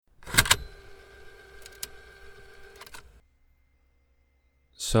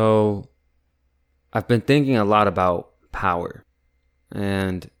So, I've been thinking a lot about power.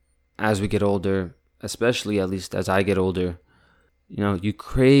 And as we get older, especially at least as I get older, you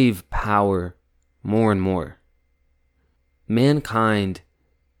crave power more and more. Mankind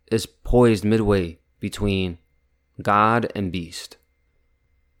is poised midway between God and beast.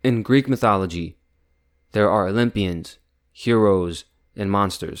 In Greek mythology, there are Olympians, heroes, and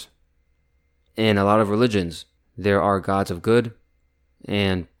monsters. In a lot of religions, there are gods of good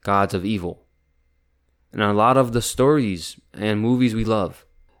and gods of evil. In a lot of the stories and movies we love,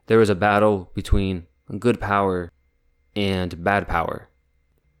 there is a battle between good power and bad power.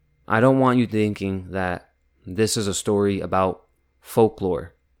 I don't want you thinking that this is a story about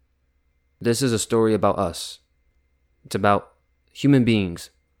folklore. This is a story about us. It's about human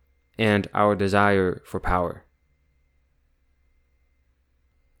beings and our desire for power.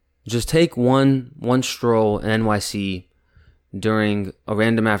 Just take one stroll in NYC during a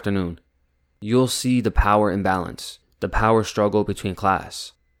random afternoon. You'll see the power imbalance, the power struggle between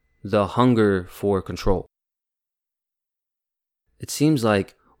class, the hunger for control. It seems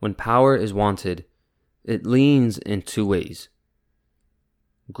like when power is wanted, it leans in two ways.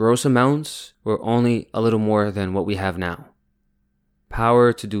 Gross amounts or only a little more than what we have now.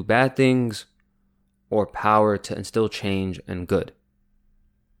 Power to do bad things or power to instill change and good.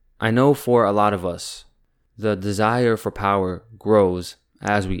 I know for a lot of us, the desire for power grows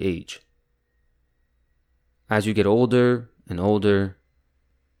as we age. As you get older and older,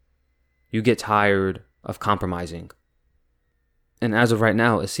 you get tired of compromising. And as of right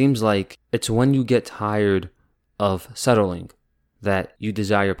now, it seems like it's when you get tired of settling that you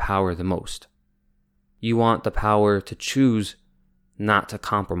desire power the most. You want the power to choose not to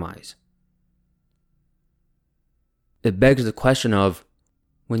compromise. It begs the question of,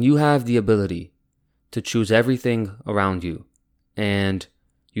 when you have the ability to choose everything around you and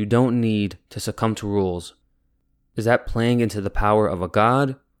you don't need to succumb to rules, is that playing into the power of a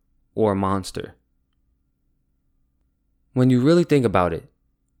god or a monster? When you really think about it,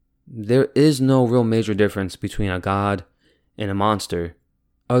 there is no real major difference between a god and a monster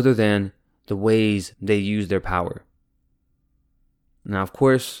other than the ways they use their power. Now, of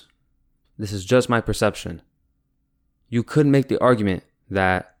course, this is just my perception. You could make the argument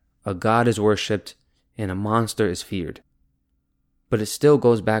that a god is worshipped and a monster is feared. But it still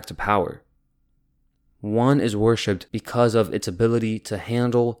goes back to power. One is worshipped because of its ability to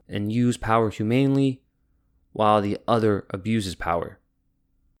handle and use power humanely, while the other abuses power.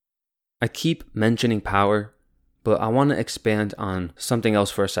 I keep mentioning power, but I want to expand on something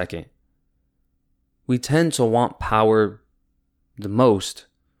else for a second. We tend to want power the most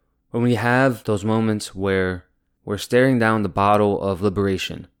when we have those moments where we're staring down the bottle of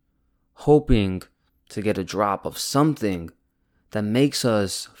liberation, hoping to get a drop of something that makes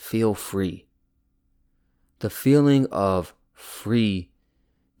us feel free. The feeling of free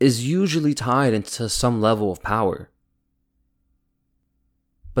is usually tied into some level of power.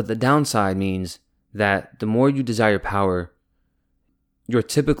 But the downside means that the more you desire power, you're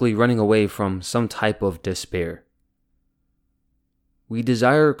typically running away from some type of despair. We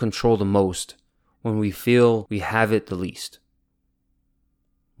desire control the most when we feel we have it the least.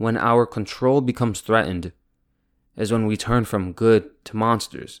 When our control becomes threatened is when we turn from good to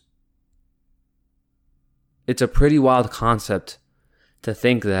monsters. It's a pretty wild concept to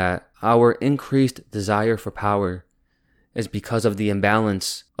think that our increased desire for power is because of the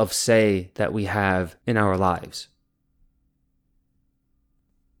imbalance of say that we have in our lives.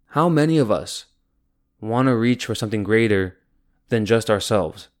 How many of us want to reach for something greater than just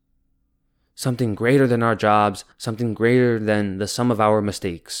ourselves? Something greater than our jobs, something greater than the sum of our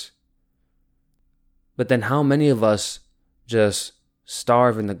mistakes. But then how many of us just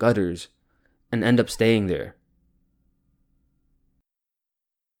starve in the gutters and end up staying there?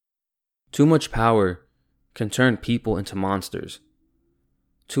 Too much power can turn people into monsters.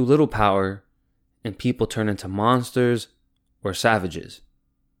 Too little power and people turn into monsters or savages.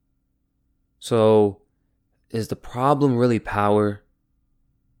 So, is the problem really power?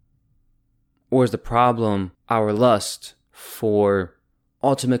 Or is the problem our lust for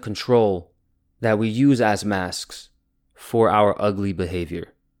ultimate control that we use as masks for our ugly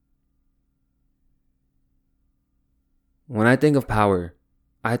behavior? When I think of power,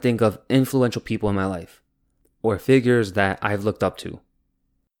 I think of influential people in my life, or figures that I've looked up to.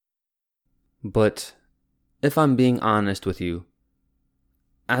 But if I'm being honest with you,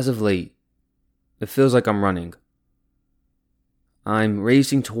 as of late, it feels like I'm running. I'm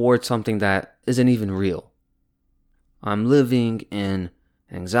racing towards something that isn't even real. I'm living in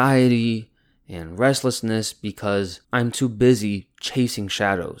anxiety and restlessness because I'm too busy chasing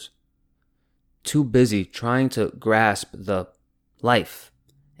shadows, too busy trying to grasp the life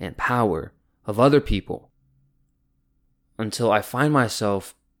and power of other people, until I find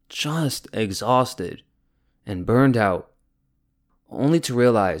myself just exhausted and burned out, only to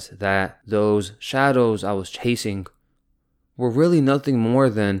realize that those shadows I was chasing were really nothing more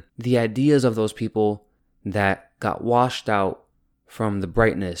than the ideas of those people that got washed out from the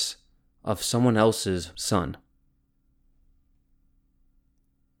brightness of someone else's sun.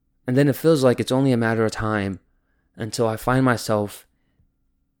 And then it feels like it's only a matter of time until I find myself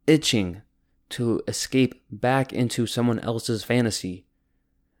itching to escape back into someone else's fantasy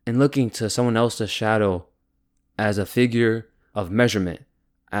and looking to someone else's shadow as a figure of measurement,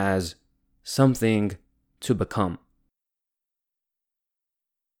 as something to become.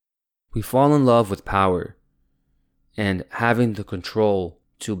 We fall in love with power and having the control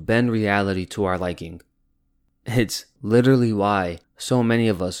to bend reality to our liking. It's literally why so many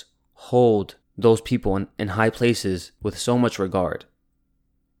of us hold those people in high places with so much regard.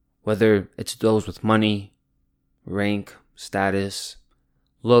 Whether it's those with money, rank, status,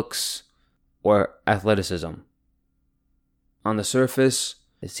 looks, or athleticism. On the surface,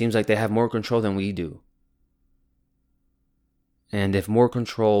 it seems like they have more control than we do. And if more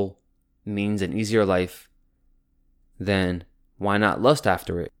control means an easier life, then why not lust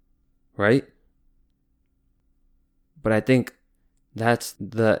after it, right? But I think that's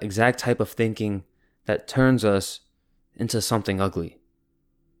the exact type of thinking that turns us into something ugly.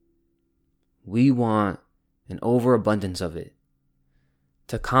 We want an overabundance of it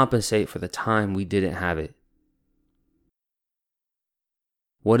to compensate for the time we didn't have it.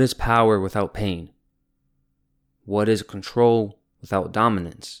 What is power without pain? What is control without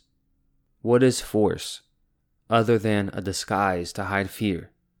dominance? What is force other than a disguise to hide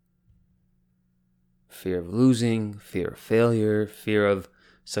fear? Fear of losing, fear of failure, fear of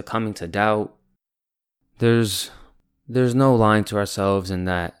succumbing to doubt. There's no lying to ourselves in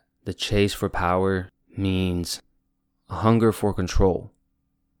that the chase for power means a hunger for control,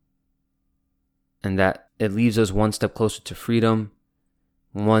 and that it leaves us one step closer to freedom,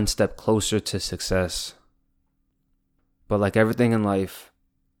 one step closer to success. But like everything in life,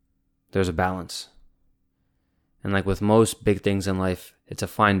 there's a balance. And like with most big things in life, it's a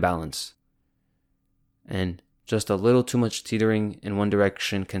fine balance. And just a little too much teetering in one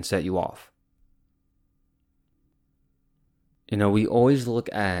direction can set you off. We always look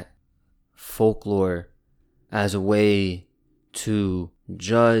at folklore as a way to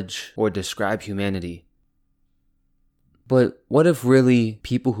judge or describe humanity. But what if really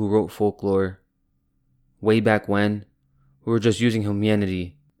people who wrote folklore way back when were just using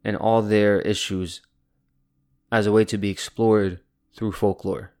humanity and all their issues as a way to be explored through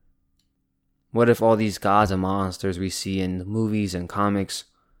folklore? What if all these gods and monsters we see in the movies and comics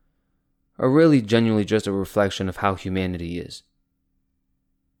are really genuinely just a reflection of how humanity is?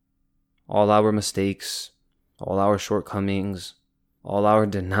 All our mistakes, all our shortcomings, all our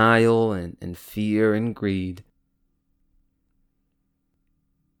denial and fear and greed.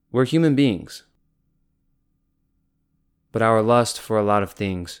 We're human beings. But our lust for a lot of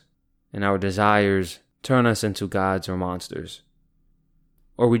things and our desires turn us into gods or monsters.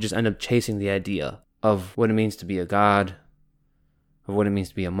 Or we just end up chasing the idea of what it means to be a god, of what it means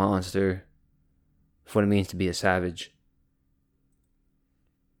to be a monster, of what it means to be a savage.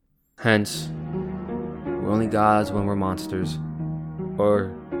 Hence, we're only gods when we're monsters,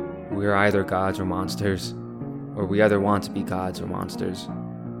 or we're either gods or monsters, or we either want to be gods or monsters.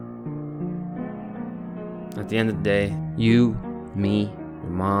 At the end of the day, you, me,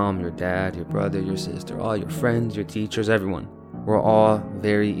 your mom, your dad, your brother, your sister, all your friends, your teachers, everyone, we're all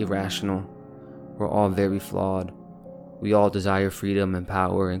very irrational. We're all very flawed. We all desire freedom and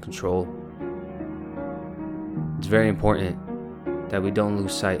power and control. It's very important that we don't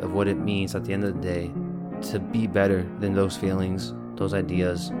lose sight of what it means at the end of the day to be better than those feelings, those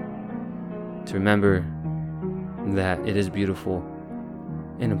ideas. To remember that it is beautiful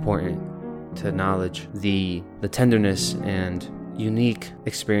and important to acknowledge the tenderness and unique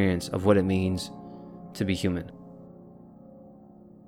experience of what it means to be human.